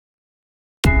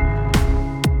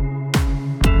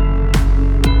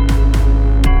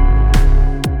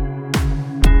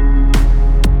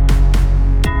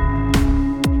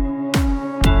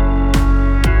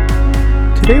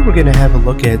Today we're going to have a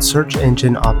look at search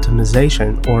engine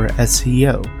optimization, or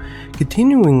SEO.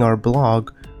 Continuing our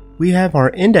blog, we have our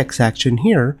index action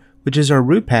here, which is our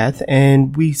root path,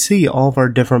 and we see all of our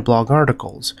different blog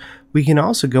articles. We can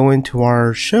also go into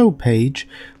our show page,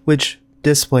 which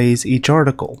displays each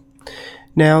article.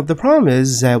 Now the problem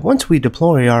is that once we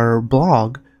deploy our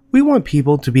blog, we want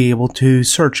people to be able to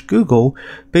search Google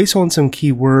based on some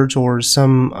keywords or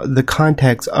the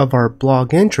context of our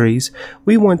blog entries.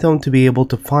 We want them to be able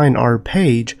to find our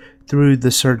page through the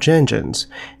search engines,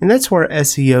 and that's where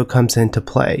SEO comes into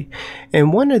play.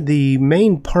 And one of the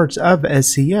main parts of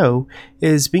SEO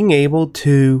is being able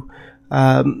to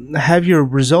have your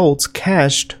results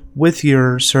cached with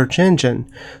your search engine.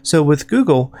 So with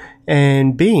Google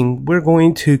and Bing, we're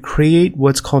going to create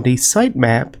what's called a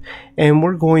sitemap, and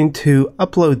we're going to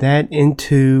upload that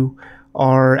into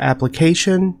our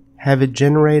application, have it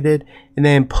generated, and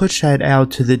then push that out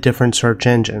to the different search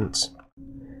engines.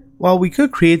 While we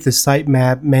could create the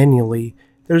sitemap manually,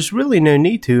 there's really no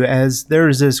need to, as there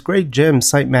is this great gem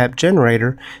sitemap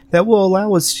generator that will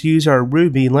allow us to use our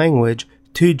Ruby language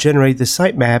to generate the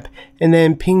sitemap and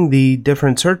then ping the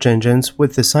different search engines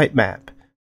with the sitemap.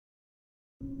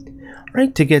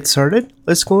 Alright, to get started,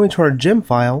 let's go into our gem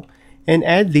file and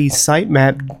add the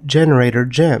sitemap generator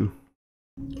gem.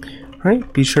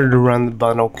 Alright, be sure to run the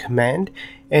bundle command,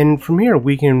 and from here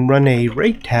we can run a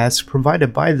rake task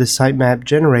provided by the sitemap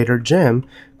generator gem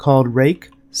called rake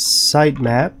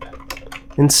sitemap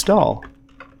install.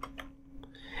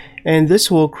 And this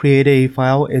will create a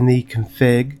file in the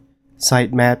config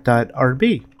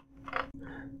sitemap.rb.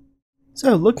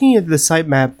 So looking at the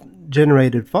sitemap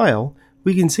generated file,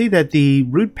 we can see that the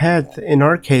root path, in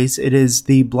our case it is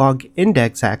the blog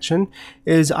index action,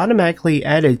 is automatically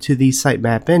added to the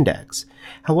sitemap index.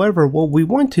 However, what we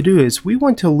want to do is we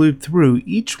want to loop through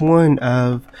each one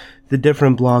of the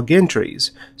different blog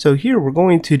entries. So here we're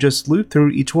going to just loop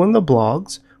through each one of the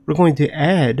blogs. We're going to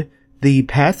add the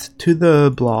path to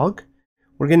the blog.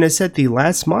 We're going to set the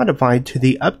last modified to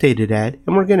the updated at,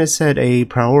 and we're going to set a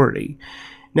priority.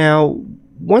 Now,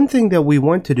 one thing that we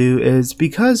want to do is,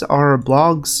 because our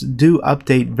blogs do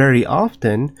update very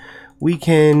often, we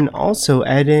can also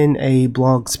add in a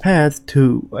blog's path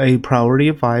to a priority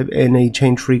of 5 and a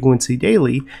change frequency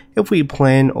daily if we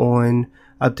plan on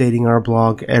updating our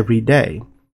blog every day.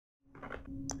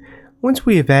 Once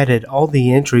we have added all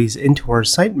the entries into our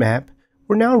sitemap,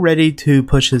 we're now ready to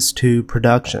push this to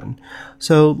production.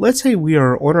 So let's say we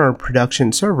are on our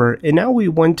production server, and now we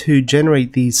want to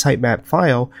generate the sitemap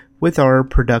file with our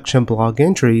production blog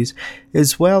entries,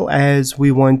 as well as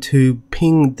we want to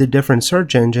ping the different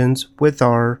search engines with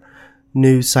our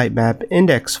new sitemap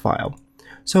index file.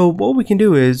 So what we can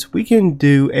do is we can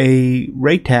do a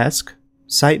rake task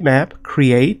sitemap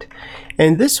create,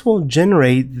 and this will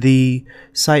generate the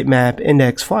sitemap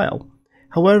index file.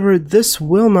 However, this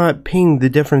will not ping the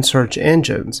different search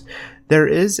engines. There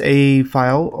is a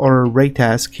file or rake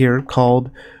task here called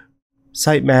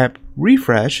sitemap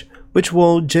refresh, which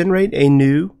will generate a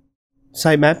new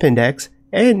sitemap index,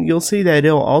 and you'll see that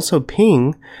it'll also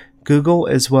ping Google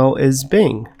as well as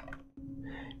Bing.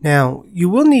 Now, you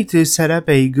will need to set up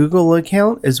a Google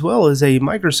account as well as a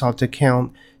Microsoft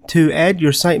account to add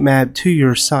your sitemap to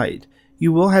your site.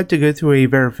 You will have to go through a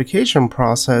verification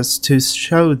process to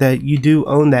show that you do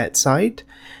own that site.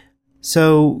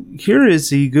 So here is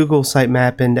the Google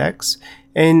sitemap index,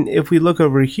 and if we look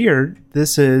over here,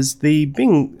 this is the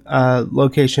Bing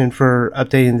location for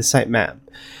updating the sitemap.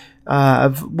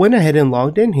 I've went ahead and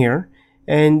logged in here,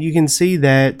 and you can see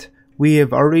that we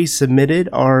have already submitted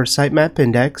our sitemap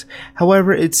index.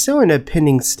 However, it's still in a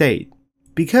pending state.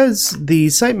 Because the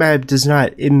sitemap does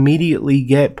not immediately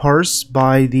get parsed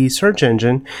by the search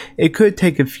engine, it could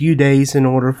take a few days in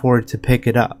order for it to pick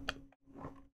it up.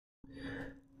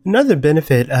 Another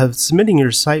benefit of submitting your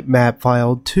sitemap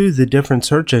file to the different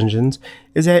search engines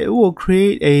is that it will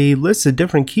create a list of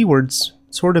different keywords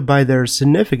sorted by their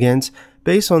significance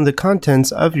based on the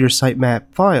contents of your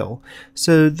sitemap file.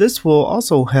 So this will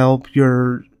also help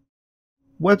your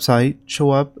website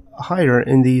show up higher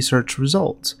in the search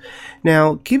results.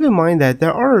 Now, keep in mind that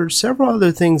there are several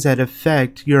other things that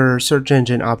affect your search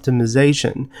engine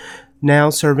optimization.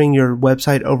 Now, serving your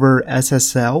website over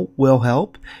SSL will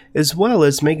help, as well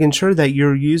as making sure that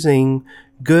you're using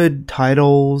good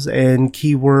titles and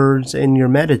keywords in your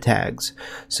meta tags.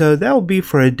 So that will be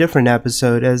for a different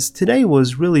episode, as today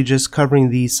was really just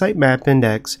covering the sitemap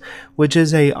index, which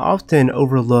is a often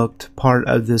overlooked part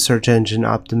of the search engine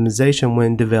optimization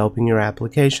when developing your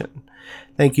application.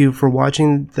 Thank you for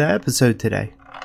watching the episode today.